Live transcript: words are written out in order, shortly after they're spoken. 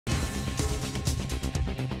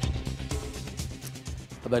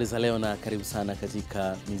Habari za leo na karibu sana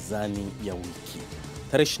katika Mizani ya Wiki.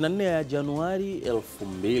 Tarehe 24 ya Januari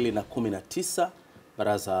 2019,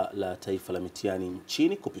 Baraza la Taifa la Mitihani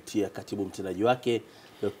nchini kupitia katibu mtendaji wake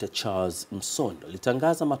Dr. Charles Msondo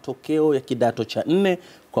litangaza matokeo ya kidato cha 4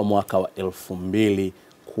 kwa mwaka wa 2018.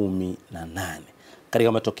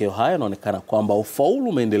 Katika matokeo haya inaonekana kwamba ufaulu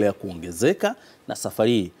umeendelea kuongezeka na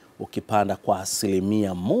safari hii ukipanda kwa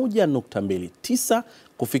asilimia 1.29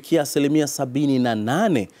 kufikia asilimia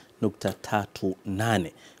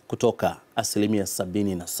 78.38 kutoka asilimia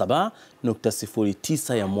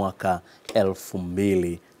 77.09 ya mwaka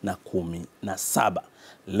 2017.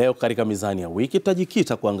 Leo katika Mizani ya Wiki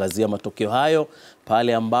tutajikita kuangazia matokeo hayo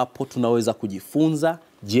pale ambapo tunaweza kujifunza,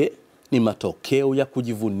 je, ni matokeo ya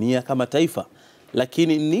kujivunia kama taifa?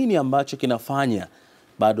 Lakini nini ambacho kinafanya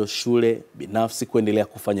bado shule binafsi kuendelea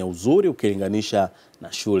kufanya uzuri ukilinganisha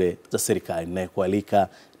na shule za serikali? Ninayekualika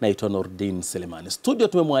naitwa Nordin Selemani. Studio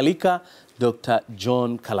tumemwalika Dr.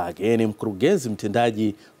 John Kalage, yeye ni mkurugenzi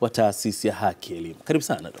mtendaji wa taasisi ya Haki Elimu. Karibu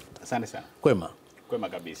sana Dr. Asante sana. Kwema? Kwema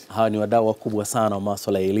kabisa. Hawa ni wadau wakubwa sana wa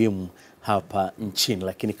masuala ya elimu hapa nchini,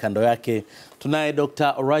 lakini kando yake tunaye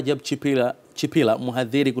Dr. Rajab Chipila,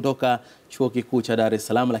 mhadhiri kutoka Chuo Kikuu cha Dar es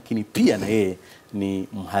Salaam, lakini pia na yeye ni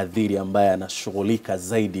mhadhiri ambaye anashughulika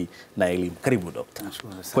zaidi na elimu. Karibu Dr.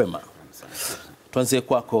 Kwema. Tuanzie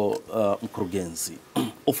kwako mkurugenzi.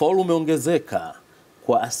 Ufaulu umeongezeka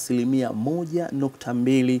kwa asilimia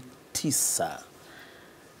 1.29.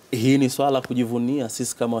 Hii ni swala kujivunia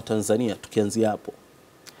sisi kama Watanzania, tukianzia hapo.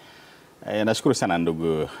 Nashukuru sana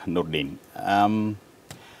ndugu Nurdin.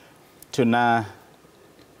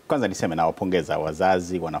 Kwanza niseme na wapongeza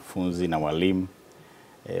wazazi, wanafunzi na walimu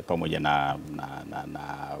pamoja na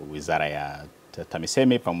Wizara ya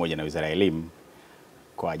TAMISEMI pamoja na Wizara ya Elimu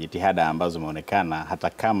kwa jitihada ambazo zimeonekana, hata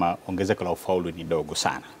kama ongezeko la ufaulu ni dogo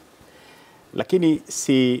sana. Lakini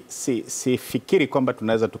sifikiri kwamba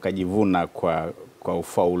tunaweza tukajivuna kwa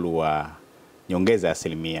ufaulu wa nyongeza ya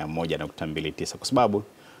asilimia 1.29, kwa sababu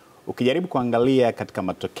ukijaribu kuangalia katika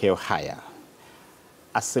matokeo haya,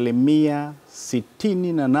 asilimia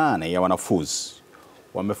 68 ya wanafunzi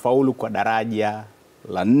wamefaulu kwa daraja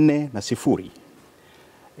la 4 na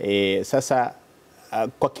 0. Sasa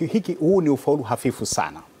kwa hiki huu ni ufaulu hafifu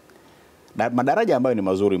sana. Madaraja ambayo ni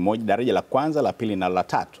mazuri, moja daraja la kwanza, la pili na la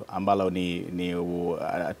tatu, ambalo ni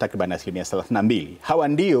takriban asilimia 32. Hawa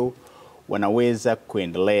ndio wanaweza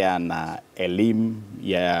kuendelea na elimu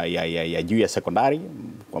ya juu ya sekondari,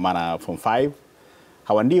 kwa maana form 5.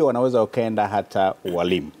 Hawa ndio wanaweza ukaenda hata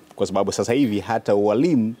ualimu, kwa sababu sasa hivi hata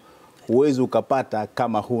ualimu huwezi ukapata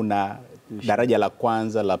kama huna daraja la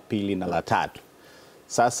kwanza, la pili na la tatu.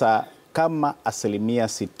 Sasa kama asilimia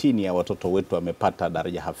 60 ya watoto wetu wamepata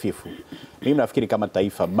daraja hafifu, mimi nafikiri kama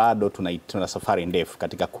taifa bado tuna safari ndefu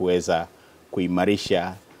katika kuweza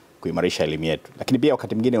kuimarisha elimu yetu. Lakini pia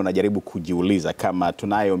wakati mwingine unajaribu kujiuliza, kama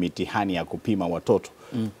tunayo mitihani ya kupima watoto,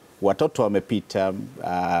 watoto wamepita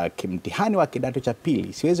mtihani wa kidato cha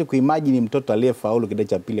pili, siwezi kuimagine mtoto aliyefaulu kidato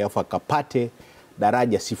cha pili afu akapate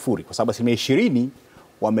daraja 0, kwa sababu asilimia 20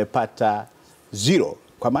 wamepata 0.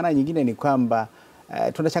 Kwa maana nyingine ni kwamba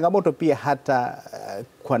tuna changamoto pia hata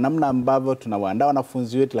kwa namna ambavyo tunawaandaa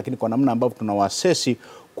wanafunzi wetu, lakini kwa namna ambavyo tunawasesi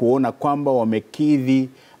kuona kwamba wamekidhi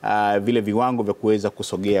vile viwango vya kuweza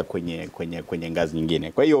kusogea kwenye ngazi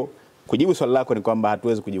nyingine. Kwa hiyo kujibu swali lako ni kwamba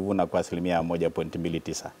hatuwezi kujivuna kwa asilimia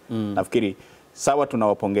 1.29. Nafikiri sawa,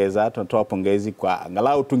 tunawapongeza, tunatoa pongezi, kwa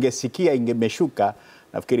angalau tungesikia ingemeshuka,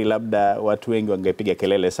 nafikiri labda watu wengi wangepiga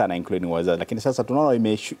kelele sana, including wazazi. Lakini sasa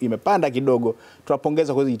tunaona imepanda kidogo,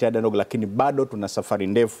 tunapongeza kwa hizo jitihada ndogo, lakini bado tuna safari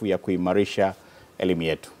ndefu ya kuimarisha elimu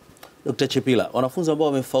yetu. Dr. Chipila, wanafunzi ambao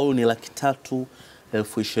wamefaulu ni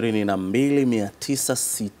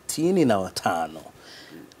 322,965.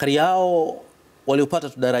 Kati yao waliopata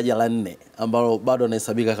tu daraja la 4 ambao bado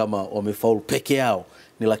wanahesabika kama wamefaulu peke yao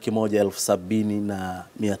ni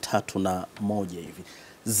 101,301 hivi.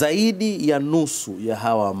 Zaidi ya nusu ya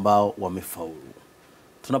hawa ambao wamefaulu.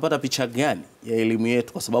 Tunapata picha gani ya elimu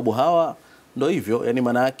yetu? Kwa sababu hawa ndo hivyo, yani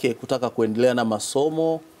maana yake kutaka kuendelea na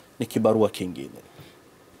masomo ni kibarua kingine.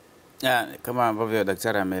 Kama ambavyo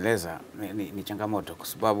daktari ameeleza, ni changamoto, kwa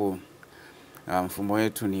sababu mfumo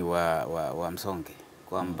wetu ni wa msonge,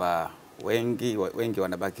 kwamba wengi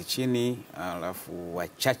wanabaki chini, alafu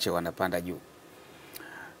wachache wanapanda juu.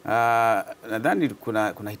 Nadhani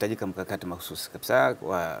kuna hitajika mkakati mahususi kabisa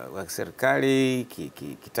wa serikali,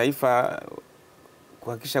 kitaifa,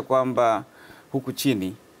 kuhakikisha kwamba huku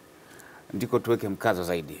chini ndiko tuweke mkazo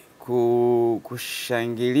zaidi,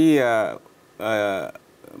 kushangilia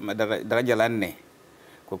daraja la 4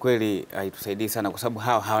 kwa kweli haitusaidii sana, kwa sababu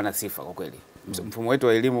hawana sifa kwa kweli. Mfumo wetu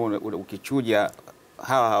wa elimu ukichuja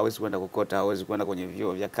hawa hawezi kwenda kokota, hawezi kwenda kwenye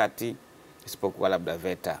vyuo vya kati isipokuwa labda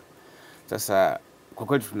VETA. Sasa kwa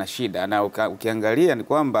kweli tuna shida, na ukiangalia ni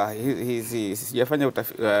kwamba hizi sijafanya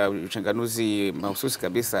uchanganuzi mahususi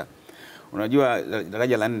kabisa. Unajua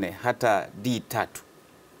daraja la 4 hata D3.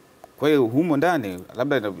 Kwa hiyo humo ndani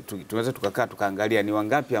labda tunaweza tukakaa tukaangalia ni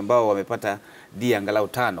wangapi ambao wamepata D angalau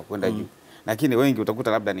 5 kwenda juu. Lakini wengi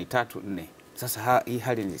utakuta labda ni 3, 4. Sasa hii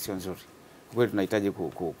hali sio nzuri. Kwa kweli tunahitaji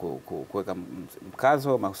kuweka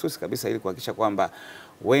mkazo mahususi kabisa ili kuhakikisha kwamba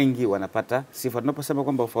wengi wanapata sifa. Tunaposema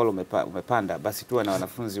kwamba ufaulu umepanda, basi tuwe na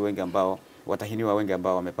wanafunzi wengi ambao watahiniwa wengi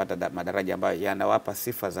ambao wamepata madaraja ambayo yanawapa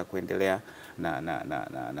sifa za kuendelea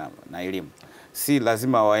na elimu. Si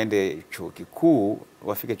lazima waende chuo kikuu,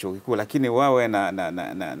 wafike chuo kikuu, lakini wawe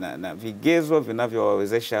na vigezo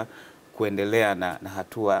vinavyowawezesha kuendelea na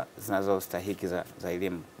hatua zinazostahiki za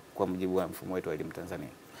elimu kwa mujibu wa mfumo wetu wa elimu Tanzania.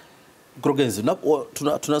 Mkurugenzi,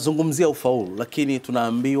 tunazungumzia ufaulu, lakini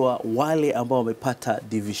tunaambiwa wale ambao wamepata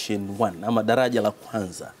division 1 ama daraja la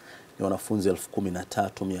kwanza ni wanafunzi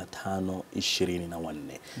 13,524.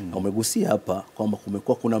 Na umegusia hapa kwamba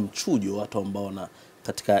kumekuwa kuna mchujo watu ambao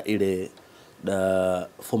katika ile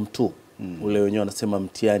form 2 ule wenyewe wanasema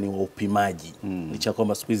mtihani wa upimaji, licha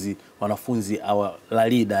kwamba siku hizi wanafunzi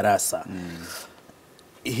hawalali darasa.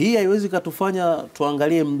 Hii haiwezi katufanya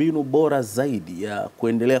tuangalie mbinu bora zaidi ya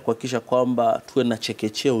kuendelea kuhakikisha kwamba tuwe na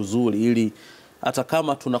chekecheo uzuri, ili hata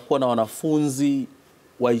kama tunakuwa na wanafunzi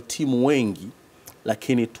wahitimu wengi,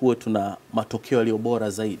 lakini tuwe tuna matokeo yaliyo bora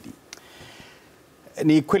zaidi.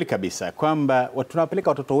 Ni kweli kabisa kwamba tunawapeleka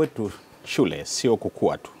watoto wetu shule sio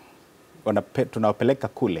kukua tu. Tunawapeleka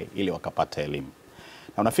kule ili wakapata elimu.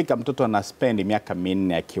 Na unafika mtoto anaspendi miaka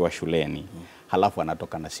 4 akiwa shuleni, halafu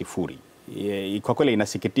anatoka na 0. Kwa kweli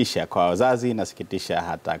inasikitisha kwa wazazi, inasikitisha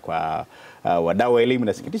hata kwa wadau wa elimu,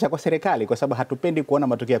 inasikitisha kwa serikali, kwa sababu hatupendi kuona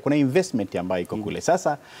matokeo. Kuna investment ambayo iko kule.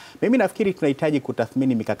 Sasa mimi nafikiri tunahitaji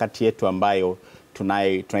kutathmini mikakati yetu ambayo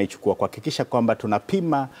tunaichukua kuhakikisha kwamba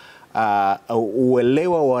tunapima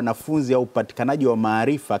uelewa wa wanafunzi au upatikanaji wa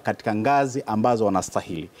maarifa katika ngazi ambazo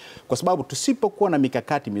wanastahili. Kwa sababu tusipokuwa na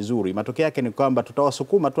mikakati mizuri, matokeo yake ni kwamba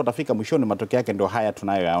tutawasukuma tu, watafika mwishoni matokeo yake ndio haya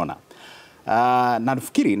tunayoyaona. Na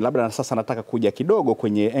nafikiri labda sasa nataka kuja kidogo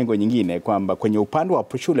kwenye engo nyingine, kwamba kwenye upande wa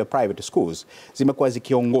shule private schools zimekuwa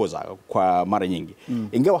zikiongoza kwa mara nyingi.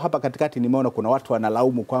 Ingawa hapa katikati nimeona kuna watu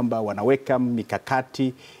wanalaumu kwamba wanaweka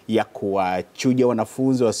mikakati ya kuwachuja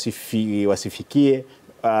wanafunzi wasifikie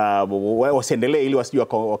wasiendelee ili wasije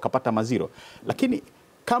wakapata maziro. Lakini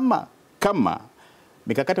kama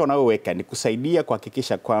mikakati wanayoweka ni kusaidia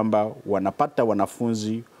kuhakikisha kwamba wanapata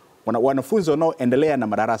wanafunzi wanaoendelea na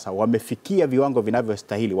madarasa wamefikia viwango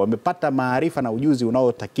vinavyostahili, wamepata maarifa na ujuzi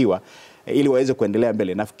unaotakiwa ili waweze kuendelea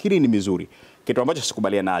mbele, nafikiri ni mizuri. Kitu ambacho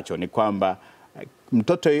sikubaliana nacho ni kwamba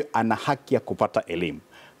mtoto ana haki ya kupata elimu.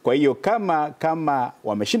 Kwa hiyo kama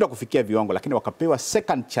wameshindwa kufikia viwango lakini wakapewa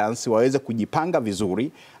second chance waweze kujipanga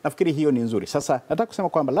vizuri, nafikiri hiyo ni nzuri. Sasa nataka kusema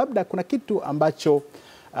kwamba labda kuna kitu ambacho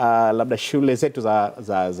labda shule zetu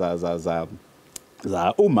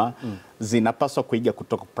za umma zinapaswa kuiga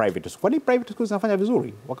kutoka private schools. Kwani private schools zinafanya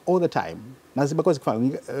vizuri all the time? Na zimekuwa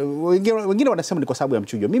zikifanya. Wengine wanasema ni kwa sababu ya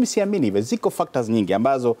mchujo. Mimi siamini hivyo. Ziko factors nyingi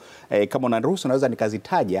ambazo kama unaruhusu naweza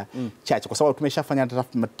nikazitaja chache, kwa sababu tumeshafanya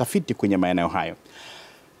tafiti kwenye maeneo hayo.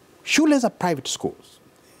 Shule za private schools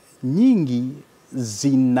nyingi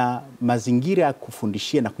zina mazingira ya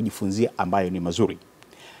kufundishia na kujifunzia ambayo ni mazuri.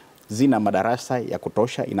 Zina madarasa ya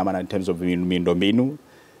kutosha, ina maana in terms of miundombinu.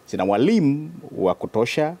 Zina walimu wa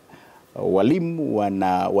kutosha, walimu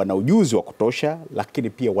wana ujuzi wa kutosha, lakini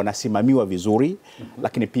pia wanasimamiwa vizuri,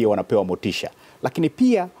 lakini pia wanapewa motisha. Lakini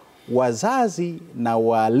pia wazazi na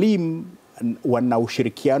walimu wana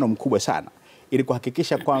ushirikiano mkubwa sana ili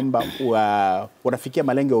kuhakikisha kwamba wanafikia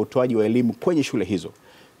malengo ya utoaji wa elimu kwenye shule hizo.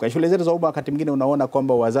 Kwa shule zetu za umma wakati mwingine unaona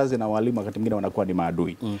kwamba wazazi na walimu wakati mwingine wanakuwa ni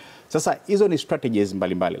maadui. Sasa hizo ni strategies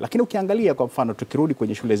mbalimbali. Lakini ukiangalia kwa mfano tukirudi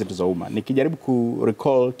kwenye shule zetu za umma, nikijaribu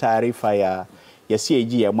recall taarifa ya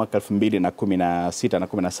CAG ya mwaka 2016 na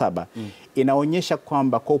 17 inaonyesha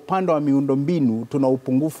kwamba kwa upande wa miundombinu tuna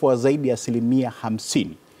upungufu wa zaidi ya 50%.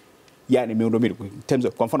 Yaani miundombinu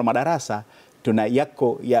kwa mfano madarasa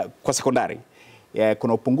kwa sekondari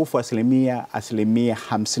kuna upungufu wa asilimia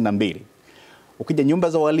 52. Ukija nyumba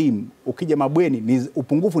za walimu, ukija mabweni,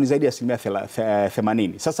 upungufu ni zaidi ya asilimia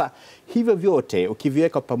 80. Sasa hivyo vyote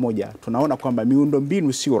ukiviweka pamoja tunaona kwamba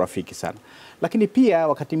miundombinu sio rafiki sana. Lakini pia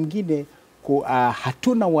wakati mwingine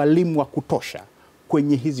hatuna walimu wa kutosha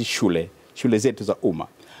kwenye hizi shule zetu za umma.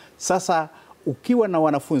 Sasa ukiwa na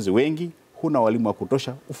wanafunzi wengi, huna walimu wa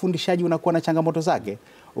kutosha, ufundishaji unakuwa na changamoto zake.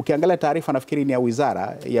 Ukiangalia taarifa nafikiri ni ya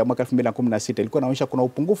wizara ya mwaka 2016 ilikuwa inaonyesha kuna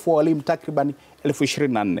upungufu wa walimu takriban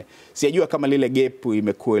 24,000. Sijajua kama lile gap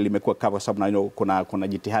limekuwa kwa sababu kuna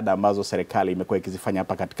jitihada ambazo serikali imekuwa ikizifanya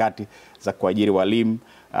hapa katikati za kuajiri walimu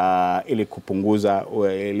ili kupunguza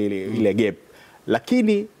ile gap.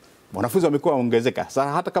 Lakini wanafunzi wamekuwa waongezeka.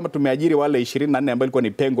 Sasa hata kama tumeajiri wale 24 ambao ilikuwa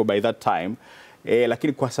ni pengo by that time,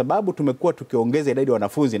 lakini kwa sababu tumekuwa tukiongeza idadi ya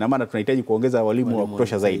wanafunzi, na maana tunahitaji kuongeza walimu wa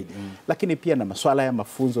kutosha zaidi. Lakini pia na masuala ya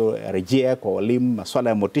mafunzo rejea kwa walimu, masuala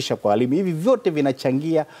ya motisha kwa walimu, hivi vyote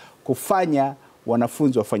vinachangia kufanya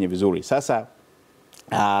wanafunzi wafanye vizuri. Sasa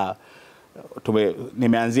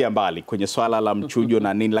nimeanzia mbali kwenye swala la mchujo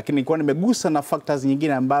na nini, lakini nilikuwa nimegusa na factors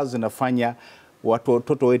nyingine ambazo zinafanya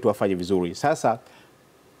watoto wetu wafanye vizuri. Sasa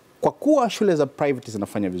kwa kuwa shule za private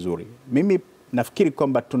zinafanya vizuri, mimi nafikiri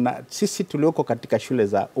kwamba sisi tulioko katika shule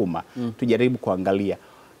za umma tujaribu kuangalia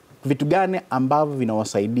vitu gani ambavyo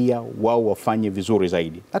vinawasaidia wao wafanye vizuri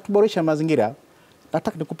zaidi na tuboresha mazingira.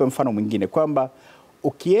 Nataka nikupe mfano mwingine kwamba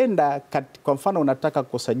ukienda kwa mfano unataka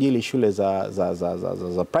kusajili shule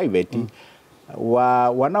za private,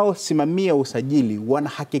 wanaosimamia usajili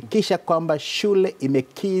wanahakikisha kwamba shule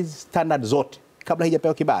imekidhi standard zote kabla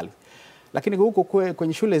haijapewa kibali. Lakini huko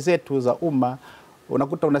kwenye shule zetu za umma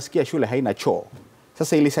unakuta unasikia shule haina choo.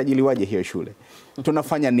 Sasa ilisajiliwaje hiyo shule?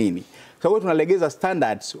 Tunafanya nini? Kwa hiyo tunalegeza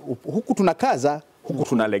standards, huku tunakaza, huku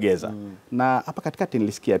tunalegeza. Na hapa katikati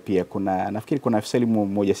nilisikia pia nafikiri kuna afisa elimu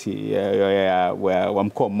mmoja wa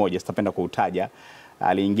mkoa mmoja, sitapenda kuutaja,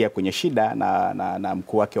 aliingia kwenye shida na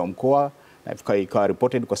mkuu wake wa mkoa, na ikawa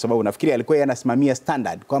reported kwa sababu nafikiri alikuwa anasimamia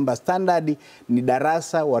standard kwamba standard ni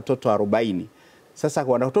darasa watoto 40. Sasa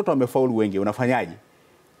kwa watoto wamefaulu wengi, unafanyaje?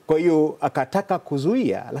 Kwa hiyo akataka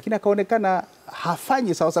kuzuia, lakini akaonekana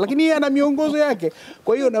hafanyi sawa sawa, lakini yeye ana miongozo yake.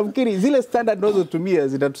 Kwa hiyo nafikiri zile standard tunazotumia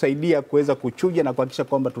zitatusaidia kuweza kuchuja na kuhakikisha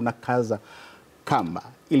kwamba tunakaza kamba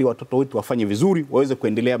ili watoto wetu wafanye vizuri, waweze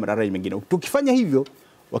kuendelea madaraja mengine. Tukifanya hivyo,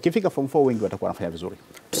 wakifika form 4 wengi watakuwa wanafanya vizuri.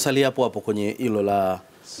 Tusalie hapo kwenye hilo la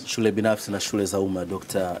shule binafsi na shule za umma.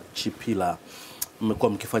 Dr. Chipila,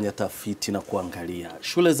 mmekuwa mkifanya tafiti na kuangalia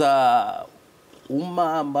shule za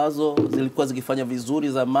umma ambazo zilikuwa zikifanya vizuri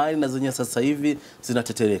zamani na zenye sasa hivi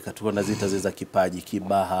zinatetereka. Tunaziita za kipaji,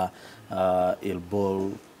 Kibaha, Elbol,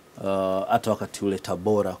 hata wakati ule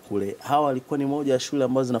Tabora kule. Hawa walikuwa ni moja ya shule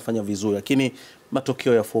ambazo zinafanya vizuri, lakini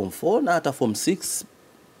matokeo ya form 4 na hata form 6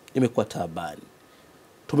 imekuwa taabani.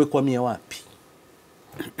 Tumekwamia wapi?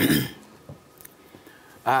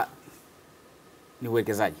 Ni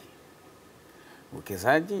uwekezaji.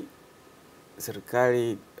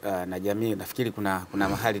 Serikali na jamii, nafikiri kuna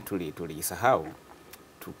mahali tulijisahau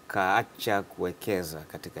tukaacha kuwekeza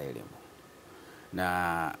katika elimu.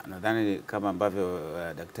 Na nadhani kama ambavyo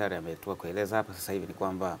daktari ametoka kueleza hapa sasa hivi ni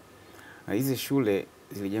kwamba hizi shule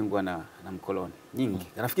zilijengwa na mkoloni nyingi.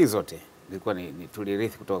 Nafikiri zote zilikuwa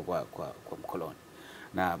tulirithi kutoka kwa mkoloni.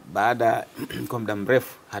 Na baada kwa muda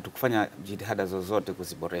mrefu hatukufanya jitihada zozote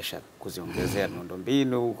kuziboresha, kuziongezea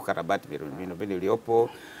miundombinu, kukarabati miundombinu iliyopo,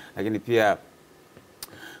 lakini pia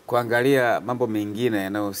kuangalia mambo mengine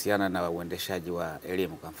yanayohusiana na uendeshaji wa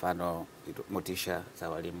elimu, kwa mfano motisha za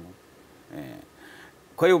walimu.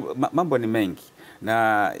 Kwa hiyo mambo ni mengi,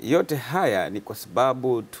 na yote haya ni kwa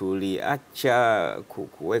sababu tuliacha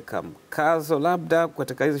kuweka mkazo labda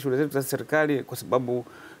katika hizi shule zetu za serikali, kwa sababu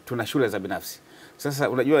tuna shule za binafsi. Sasa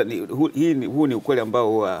unajua huu ni ukweli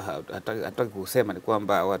ambao hataki kusema, ni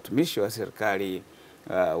kwamba watumishi wa serikali,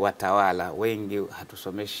 watawala wengi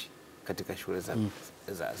hatusomeshi katika shule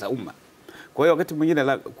za umma. Kwa hiyo wakati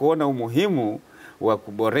mwingine kuona umuhimu wa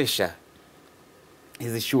kuboresha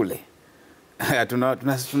hizi shule,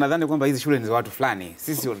 tunadhani kwamba hizi shule ni za watu fulani.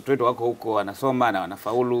 Sisi watoto wetu wako huko wanasoma na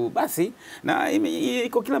wanafaulu basi, na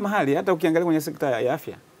iko kila mahali. Hata ukiangalia kwenye sekta ya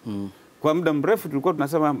afya, kwa muda mrefu tulikuwa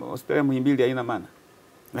tunasema hospitali ya Muhimbili haina maana,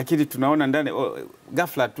 lakini tunaona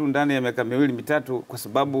ghafla tu ndani ya miaka 2-3, kwa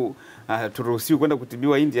sababu turuhusiwi kwenda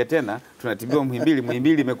kutibiwa India tena, tunatibiwa Muhimbili.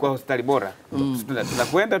 Muhimbili imekuwa hospitali bora.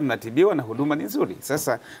 Tunakwenda tunatibiwa na huduma ni nzuri.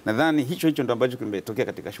 Sasa nadhani hicho ndo ambacho kimetokea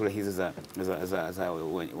katika shule hizi za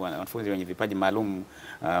wanafunzi wenye vipaji maalum,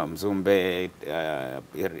 Mzumbe,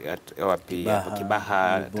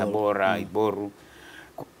 Kibaha, Tabora, Iboru.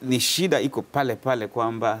 Ni shida iko pale pale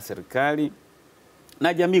kwamba serikali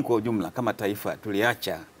na jamii kwa ujumla kama taifa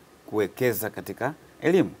tuliacha kuwekeza katika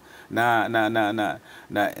elimu,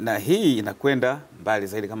 na hii inakwenda mbali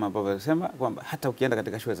zaidi, kama ambavyo nasema kwamba hata ukienda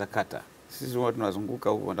katika shule za kata, sisi wote tunazunguka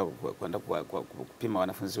huko kwenda kupima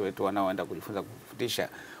wanafunzi wetu wanaoenda kujifunza kufutisha.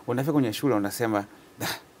 Unafika kwenye shule unasema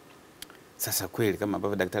sasa kweli kama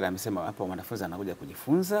ambavyo daktari amesema hapa, mwanafunzi anakuja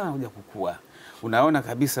kujifunza, anakuja kukua. Unaona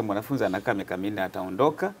kabisa mwanafunzi anakaa miaka 4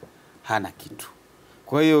 ataondoka hana kitu.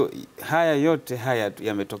 Kwa hiyo haya yote haya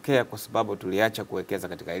yametokea kwa sababu tuliacha kuwekeza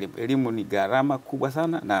katika elimu. Elimu ni gharama kubwa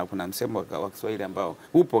sana, na kuna msemo wa Kiswahili ambao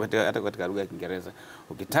upo hata katika lugha ya Kiingereza.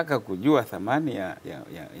 Ukitaka kujua thamani ya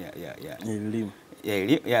elimu,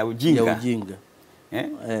 ya ujinga,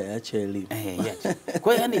 acha elimu.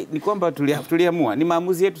 Kwa hiyo yani ni kwamba tuliamua, ni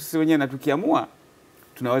maamuzi yetu sisi wenyewe, na tukiamua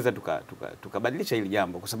tunaweza tukabadilisha hili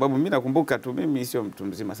jambo, kwa sababu mimi nakumbuka tu, mimi sio mtu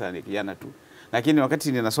mzima sana, ni kijana tu, lakini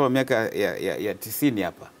wakati ninasoma miaka ya 90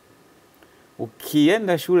 hapa,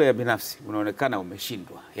 ukienda shule ya binafsi unaonekana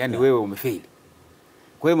umeshindwa, yani wewe umefeli.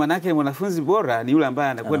 Kwa hiyo manake mwanafunzi bora ni yule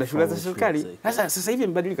ambaye anakwenda shule za serikali. Sasa hivi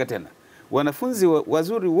imebadilika tena. Wanafunzi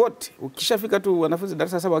wazuri wote, ukishafika tu wanafunzi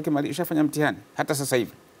darasa 7 wakimaliza mtihani, hata sasa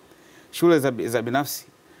hivi shule za binafsi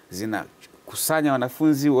zinakusanya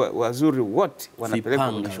wanafunzi wazuri wote,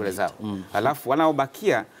 wanapelekwa kwenye shule zao. Alafu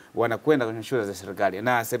wanaobakia wanakwenda kwenye shule za serikali,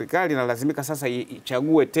 na serikali inalazimika sasa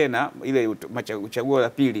ichague tena ile chaguo la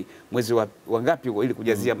pili mwezi wa ngapi ili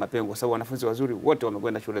kujazia mapengo, kwa sababu wanafunzi wazuri wote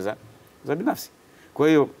wamekwenda shule za binafsi. Kwa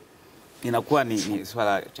hiyo inakuwa ni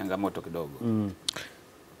swala changamoto kidogo.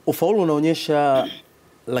 Ufaulu unaonyesha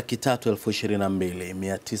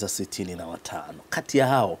 322,965. Kati ya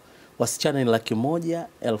hao wasichana ni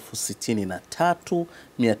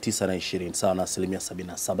 163,920, sawa na asilimia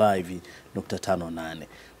 77 hivi .58,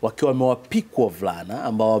 wakiwa wamewapikwa wavulana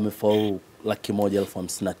ambao wamefaulu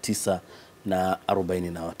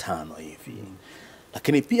 159,045 hivi.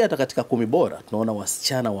 Lakini pia hata katika 10 bora tunaona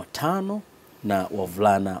wasichana 5 na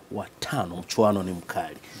wavulana 5. Mchuano ni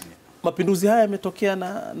mkali. Mapinduzi haya yametokea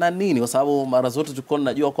na nini? Kwa sababu mara zote tulikuwa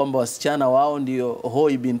tunajua kwamba wasichana wao ndio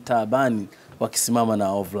hoi bin taabani wakisimama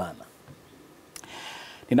na wavulana.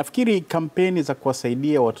 Ninafikiri kampeni za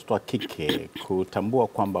kuwasaidia watoto wa kike kutambua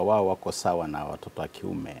kwamba wao wako sawa na watoto wa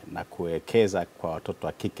kiume na kuwekeza kwa watoto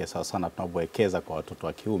wa kike sawa sana tunavyowekeza kwa watoto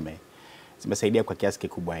wa kiume zimesaidia kwa kiasi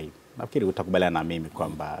kikubwa hivi. Nafikiri utakubaliana na mimi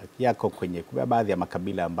kwamba yako kwenye baadhi ya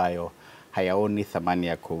makabila ambayo hayaoni thamani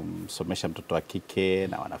ya kumsomesha mtoto wa kike,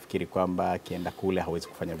 na wanafikiri kwamba akienda kule hawezi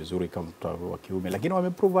kufanya vizuri kama mtoto wa kiume, lakini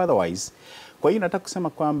wameprove otherwise. Kwa hiyo nataka kusema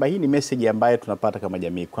kwamba hii ni message ambayo tunapata kama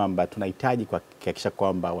jamii kwamba tunahitaji kuhakikisha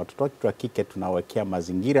kwamba watoto wa kike tunawekea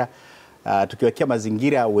mazingira, tukiwekea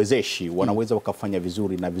mazingira uwezeshi, wanaweza wakafanya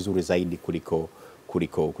vizuri na vizuri zaidi kuliko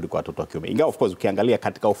watoto wa kiume. Ingawa of course ukiangalia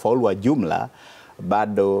katika ufaulu wa jumla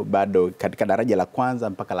bado katika daraja la kwanza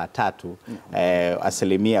mpaka la 3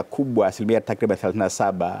 asilimia takriban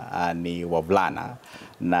 37 ni wavulana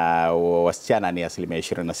na wasichana ni asilimia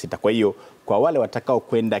 26. Kwa hiyo kwa wale watakao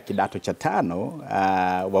kwenda kidato cha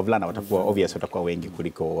 5 wavulana watakuwa wengi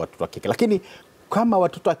kuliko watoto wa kike. Lakini kama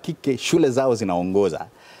watoto wa kike shule zao zinaongoza,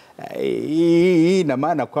 hii ina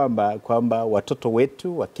maana kwamba watoto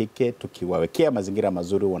wetu wa kike tukiwawekea mazingira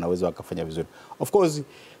mazuri wanaweza wakafanya vizuri. Of course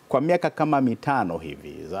kwa miaka kama 5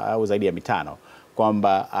 hivi au zaidi ya 5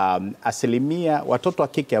 kwamba asilimia watoto wa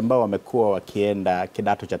kike ambao wamekuwa wakienda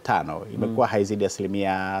kidato cha 5 imekuwa haizidi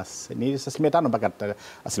asilimia 5 mpaka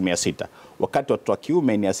asilimia 6, wakati watoto wa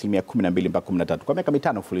kiume ni asilimia 12 mpaka 13 kwa miaka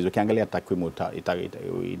 5 mfululizo. Ukiangalia takwimu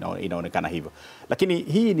inaonekana hivyo, lakini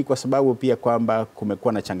hii ni kwa sababu pia kwamba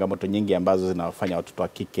kumekuwa na changamoto nyingi ambazo zinawafanya watoto wa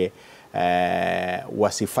kike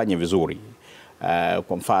wasifanye vizuri.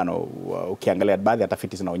 Kwa mfano ukiangalia baadhi ya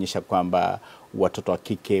tafiti zinaonyesha kwamba watoto wa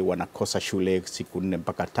kike wanakosa shule siku 4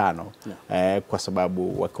 mpaka 5 kwa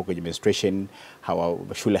sababu wako kwenye menstruation,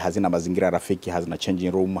 shule hazina mazingira rafiki, hazina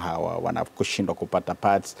changing room, wanakushindwa kupata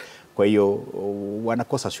pads, kwa hiyo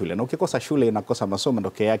wanakosa shule. Na ukikosa shule unakosa masomo,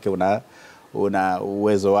 matokeo yake una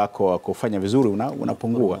uwezo wako wa kufanya vizuri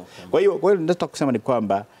unapungua. Kwa hiyo nataka kusema ni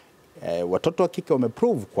kwamba watoto wa kike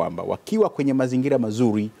wameprove kwamba wakiwa kwenye mazingira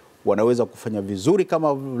mazuri wanaweza kufanya vizuri kama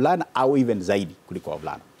wavulana au even zaidi kuliko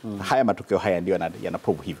wavulana. Haya matokeo haya ndio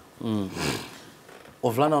yanaprove hivyo.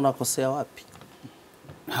 Wavulana wanakosea wapi?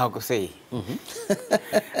 Hawakosei.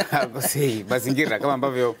 Hawakosei. Mazingira kama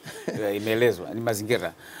ambavyo imeelezwa ni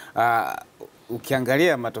mazingira.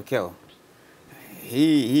 Ukiangalia matokeo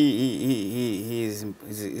hizi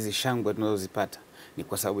shangwe tunazozipata ni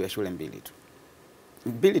kwa sababu ya shule 2 tu.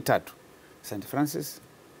 2-3. St. Francis,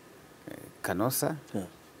 Kanosa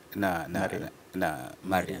na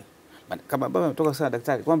Maria. Kama ambavyo ametoka sana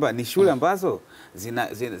daktari kwamba ni shule ambazo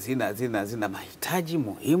zina mahitaji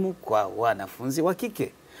muhimu kwa wanafunzi wa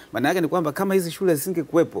kike. Maana yake ni kwamba kama hizi shule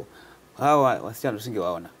zisingekuwepo hawa wasichana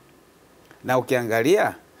tusingewaona. Na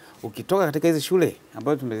ukiangalia ukitoka katika hizi shule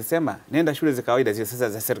ambazo tumezisema, nenda shule za kawaida zile sasa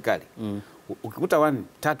za serikali. Ukikuta 1,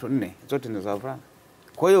 3, 4 zote ni za wavulana.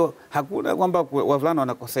 Kwa hiyo hakuna kwamba wavulana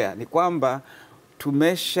wanakosea, ni kwamba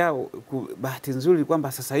bahati nzuri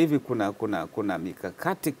kwamba sasa hivi kuna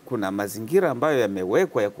mikakati, kuna mazingira ambayo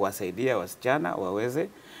yamewekwa ya kuwasaidia wasichana waweze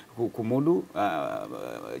kumudu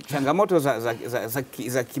changamoto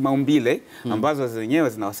za kimaumbile ambazo zenyewe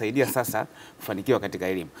zinawasaidia sasa kufanikiwa katika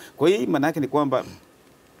elimu. Kwa hiyo maana yake ni kwamba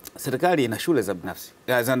serikali ina shule za binafsi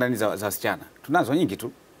za ndani za wasichana, tunazo nyingi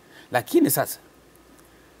tu, lakini sasa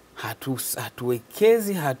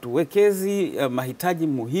hatuwekezi mahitaji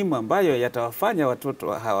muhimu ambayo yatawafanya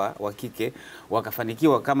watoto hawa wa kike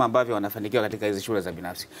wakafanikiwa kama ambavyo wanafanikiwa katika hizi shule za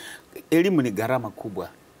binafsi. Elimu ni gharama kubwa.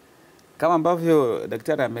 Kama ambavyo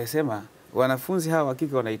daktari amesema, wanafunzi hawa wa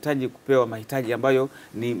kike wanahitaji kupewa mahitaji ambayo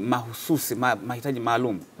ni mahususi, mahitaji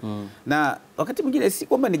maalum. Na wakati mwingine si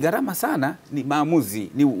kwamba ni gharama sana, ni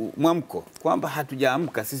maamuzi, ni mwamko, kwamba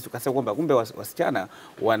hatujaamka sisi tukasema kwamba kumbe wasichana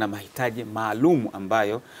wana mahitaji maalum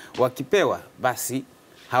ambayo wakipewa basi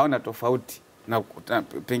hawana tofauti. Na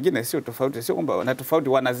pengine sio tofauti, sio kwamba wana tofauti,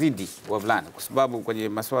 wanazidi wavulana, kwa sababu kwenye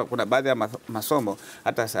kuna baadhi ya masomo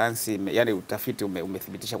hata sayansi, yani utafiti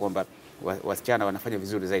umethibitisha kwamba wasichana wanafanya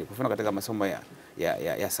vizuri zaidi. Kwa mfano katika masomo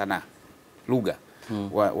ya sanaa, lugha,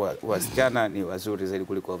 wasichana ni wazuri zaidi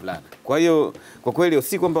kuliko wavulana. Kwa hiyo kwa kweli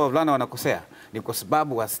si kwamba wavulana wanakosea, ni kwa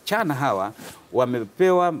sababu wasichana hawa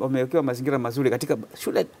wamewekewa mazingira mazuri katika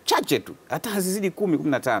shule chache tu, hata hazizidi 10,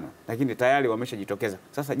 15, lakini tayari wameshajitokeza.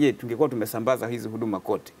 Sasa je, tungekuwa tumesambaza hizi huduma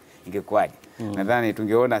kote ingekuwaje? Nadhani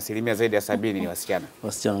tungeona asilimia zaidi ya 70 ni wasichana.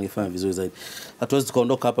 Wasichana wangefanya vizuri zaidi. Hatuwezi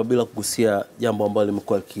tukaondoka hapa bila kugusia jambo ambalo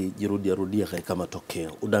limekuwa likijirudia katika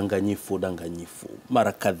matokeo. Udanganyifu.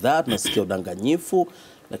 Mara kadhaa tunasikia udanganyifu,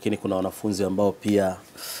 lakini kuna wanafunzi ambao pia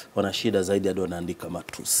wana shida zaidi hadi wanaandika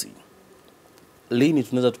matusi. Lini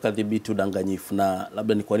tunaweza tukadhibiti udanganyifu, na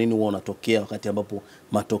labda ni kwa nini huwa unatokea wakati ambapo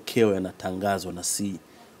matokeo yanatangazwa na si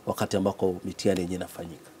wakati ambako mitihani yenyewe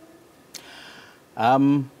inafanyika?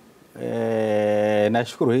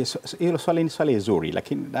 Nashukuru, hilo swali ni swali zuri,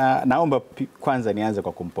 lakini naomba kwanza nianze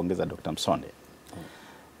kwa kumpongeza Dr. Msonde,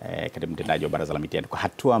 katibu mtendaji wa Baraza la Mitihani, kwa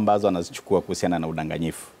hatua ambazo anazichukua kuhusiana na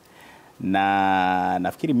udanganyifu. Na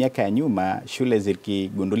nafikiri miaka ya nyuma shule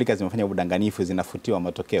zikigundulika zimefanya udanganyifu zinafutiwa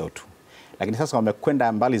matokeo tu, lakini sasa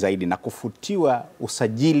wamekwenda mbali zaidi na kufutiwa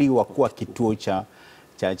usajili wa kuwa kituo cha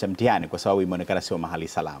mtihani kwa sababu imeonekana sio mahali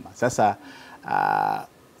salama. Sasa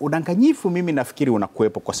udanganyifu mimi nafikiri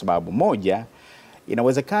unakuwepo kwa sababu moja,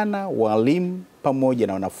 inawezekana walimu pamoja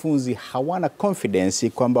na wanafunzi hawana confidence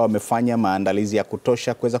kwamba wamefanya maandalizi ya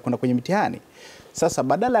kutosha kuweza kwenda kwenye mitihani. Sasa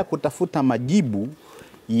badala ya kutafuta majibu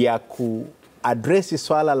ya kuadresi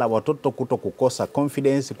swala la watoto kutokukosa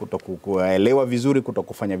confidence, kutokuelewa vizuri,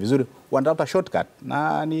 kutokufanya vizuri, wanatafuta shortcut.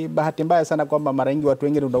 Na ni bahati mbaya sana kwamba mara nyingi watu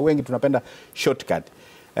wengi tunapenda shortcut.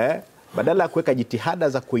 Badala ya kuweka jitihada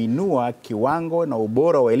za kuinua kiwango na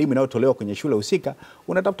ubora wa elimu inayotolewa kwenye shule husika,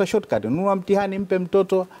 unatafuta shortcut. Ununua mtihani, mpe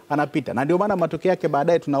mtoto, anapita. Na ndio maana matokeo yake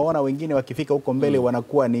baadaye tunaona wengine wakifika huko mbele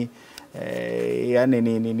wanakuwa ni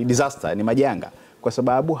disaster, ni majanga, kwa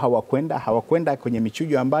sababu hawakwenda kwenye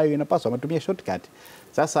michujo ambayo inapaswa, wametumia shortcut.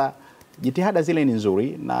 Sasa jitihada zile ni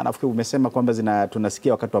nzuri, na nafikiri umesema kwamba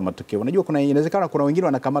tunasikia wakati wa matokeo. Unajua inawezekana kuna wengine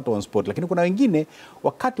wanakamatwa on spot, lakini kuna wengine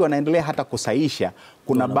wakati wanaendelea hata kusahisha,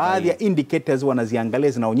 kuna baadhi ya indicators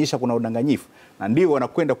wanaziangalia zinaonyesha kuna udanganyifu, na ndio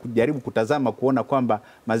wanakwenda kujaribu kutazama kuona kwamba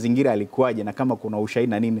mazingira yalikuwaje na kama kuna ushahidi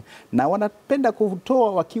na nini, na wanapenda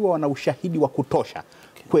kutoa wakiwa wana ushahidi wa kutosha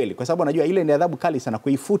kweli, kwa sababu unajua ile ni adhabu kali sana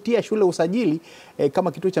kuifutia shule usajili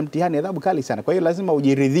kama kituo cha mtihani, adhabu kali sana. Kwa hiyo lazima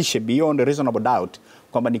ujiridhishe beyond reasonable doubt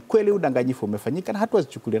kwamba ni kweli udanganyifu umefanyika na hatua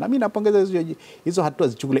zichukuliwe. Na mimi napongeza hizo hatua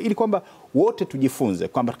zichukuliwe, ili kwamba wote tujifunze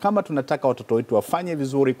kwamba kama tunataka watoto wetu wafanye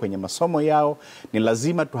vizuri kwenye masomo yao, ni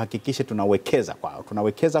lazima tuhakikishe tunawekeza kwao,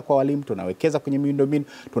 tunawekeza kwa walimu, tunawekeza kwenye miundombinu,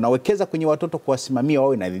 tunawekeza kwenye watoto kuwasimamia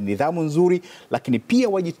wawe na nidhamu nzuri, lakini pia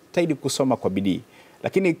wajitahidi kusoma kwa bidii.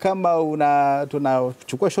 Lakini kama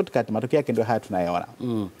tunachukua shortcut, matokeo yake ndio haya tunayaona.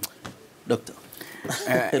 Dr.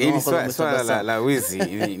 Hili swala la wizi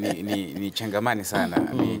ni changamani sana,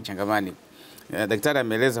 ni changamani. Daktari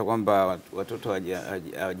ameeleza kwamba watoto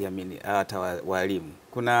hawajiamini, hata walimu.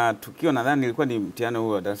 Kuna tukio nadhani ilikuwa ni mtihani huo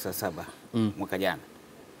wa darasa 7 mwaka jana.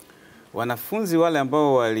 Wanafunzi wale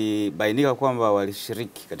ambao walibainika kwamba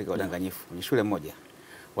walishiriki katika udanganyifu kwenye shule moja,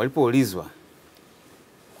 walipoulizwa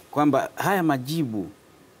kwamba haya majibu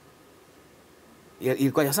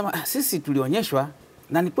ilikuwa yasema sisi tulionyeshwa,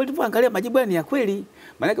 na nilipoangalia majibu ni ya kweli.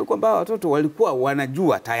 Maana yake kwamba watoto walikuwa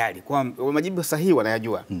wanajua tayari kwa majibu sahihi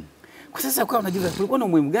wanayajua. Kwa sasa kwa unajua kulikuwa na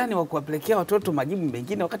umuhimu gani wa kuwapelekea watoto majibu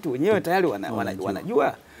mengine wakati wenyewe tayari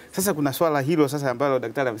wanajua? Sasa kuna swala hilo sasa ambalo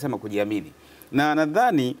daktari amesema kujiamini. Na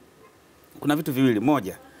nadhani kuna vitu viwili.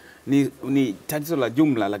 Moja ni tatizo la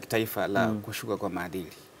jumla la kitaifa la kushuka kwa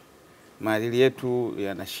maadili. maadili yetu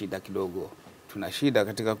yana shida kidogo. Tuna shida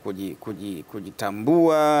katika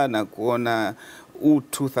kujitambua na kuona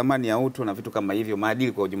utu, thamani ya utu na vitu kama hivyo,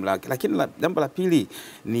 maadili kwa ujumla wake. Lakini jambo la pili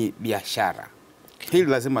ni biashara.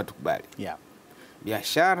 Hili lazima tukubali.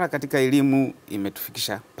 Biashara katika elimu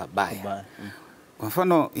imetufikisha pabaya. Kwa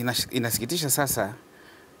mfano, inasikitisha sasa,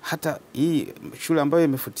 hata hii shule ambayo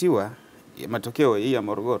imefutiwa matokeo hii ya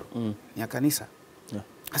Morogoro ni ya kanisa.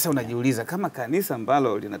 Sasa unajiuliza, kama kanisa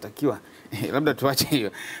ambalo linatakiwa labda tuache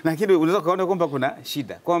hiyo, lakini unaweza kuona kwamba kuna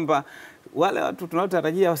shida, kwamba wale watu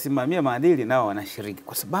tunaotarajia wasimamie maadili nao wanashiriki,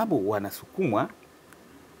 kwa sababu wanasukumwa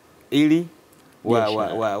ili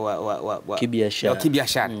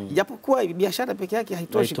kibiashara. Japokuwa biashara peke yake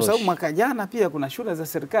haitoshi, kwa sababu mwaka jana pia kuna shule za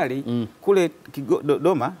serikali kule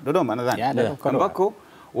Dodoma nadhani, ambako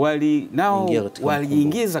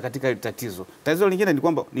waliingiza katika tatizo. Tatizo lingine ni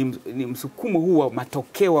kwamba ni msukumo huu wa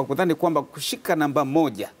matokeo, wa kudhani kwamba kushika namba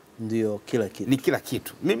moja ndio kila kitu. Ni kila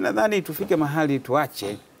kitu. Mimi nadhani tufike mahali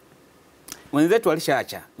tuache. Wenzetu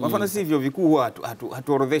alishaacha. Kwa mfano sisi vyuo vikuu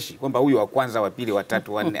hatuorodheshi kwamba huyu wa kwanza, wa pili, wa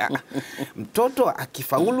tatu, wa nne. Mtoto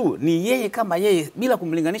akifaulu ni yeye kama yeye bila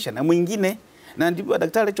kumlinganisha na mwingine. Na ndipo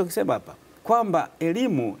daktari alichokisema hapa kwamba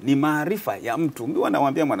elimu ni maarifa ya mtu. Mimi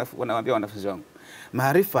wanawaambia wanafunzi wangu,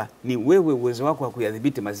 maarifa ni wewe, uwezo wako wa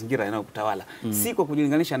kuyadhibiti mazingira yanayokutawala, si kwa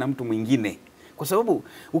kujilinganisha na mtu mwingine. Kwa sababu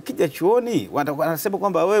ukija chuoni wanasema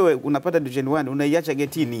kwamba wewe unapata division 1 unaiacha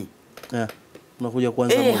getini. Unakuja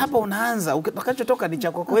kuanza hapa unaanza utakachotoka ni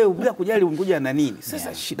cha kwako wewe bila kujali unguja na nini.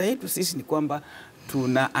 Sasa shida yetu sisi ni kwamba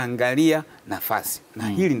tunaangalia nafasi, na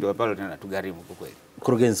hili ndio ambalo linatugharimu kwa kweli.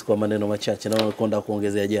 Mkurugenzi, kwa maneno machache na unakwenda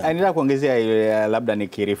kuongezea jana. Nataka kuongezea labda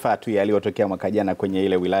nikirifaa tu yaliyotokea mwaka jana kwenye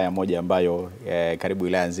ile wilaya moja ambayo karibu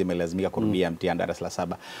wilaya nzima ilazimika kurudia mtihani darasa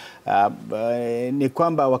la 7. Ni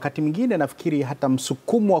kwamba wakati mwingine nafikiri hata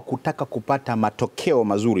msukumo wa kutaka kupata matokeo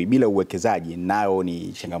mazuri bila uwekezaji nao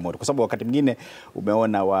ni changamoto, kwa sababu wakati mwingine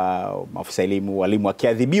umeona maafisa elimu, walimu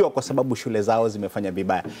wakiadhibiwa kwa sababu shule zao zimefanya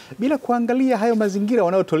vibaya bila kuangalia hayo mazingira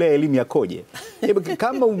wanayotolea elimu yakoje.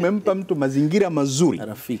 Kama umempa mtu mazingira mazuri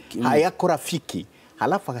hayako rafiki,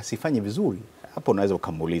 halafu akasifanye vizuri, hapo unaweza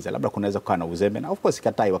ukamuuliza, labda kunaweza kuwa na uzembe. Na of course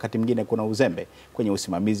katai, wakati mwingine kuna uzembe kwenye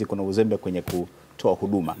usimamizi, kuna uzembe kwenye kutoa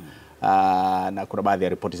huduma, na kuna baadhi ya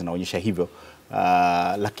ripoti zinaonyesha hivyo.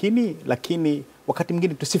 Lakini wakati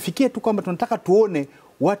mwingine tusifikie tu kwamba tunataka tuone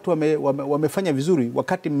watu wamefanya vizuri,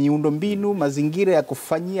 wakati miundombinu, mazingira ya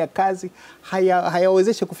kufanyia kazi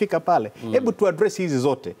hayawezeshe kufika pale. Hebu tu address hizi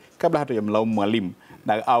zote kabla hata ya mlaumu mwalimu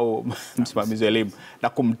au msimamizi wa elimu na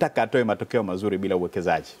kumtaka atoe matokeo mazuri bila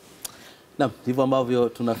uwekezaji. Naam, ndivyo ambavyo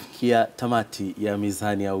tunafikia tamati ya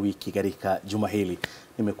mizani ya wiki katika juma hili.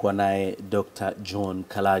 Nimekuwa naye Dr. John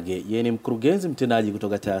Kalage, yeye ni mkurugenzi mtendaji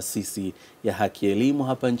kutoka taasisi ya Haki Elimu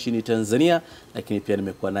hapa nchini Tanzania, lakini pia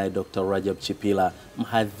nimekuwa naye Dr. Rajab Chipila,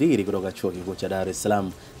 mhadhiri kutoka Chuo Kikuu cha Dar es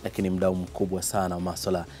Salaam, lakini mdau mkubwa sana wa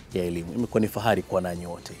masuala ya elimu. Imekuwa ni fahari kuwa nanyi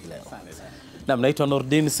wote leo. Naam, naitwa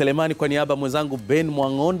Nordin Selemani kwa niaba mwenzangu Ben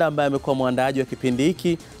Mwangonda ambaye amekuwa mwandaaji wa kipindi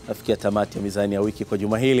hiki. Nafikia tamati ya mizani ya wiki kwa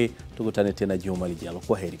juma hili. Tukutane tena juma lijalo.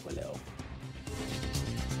 Kwaheri kwa leo.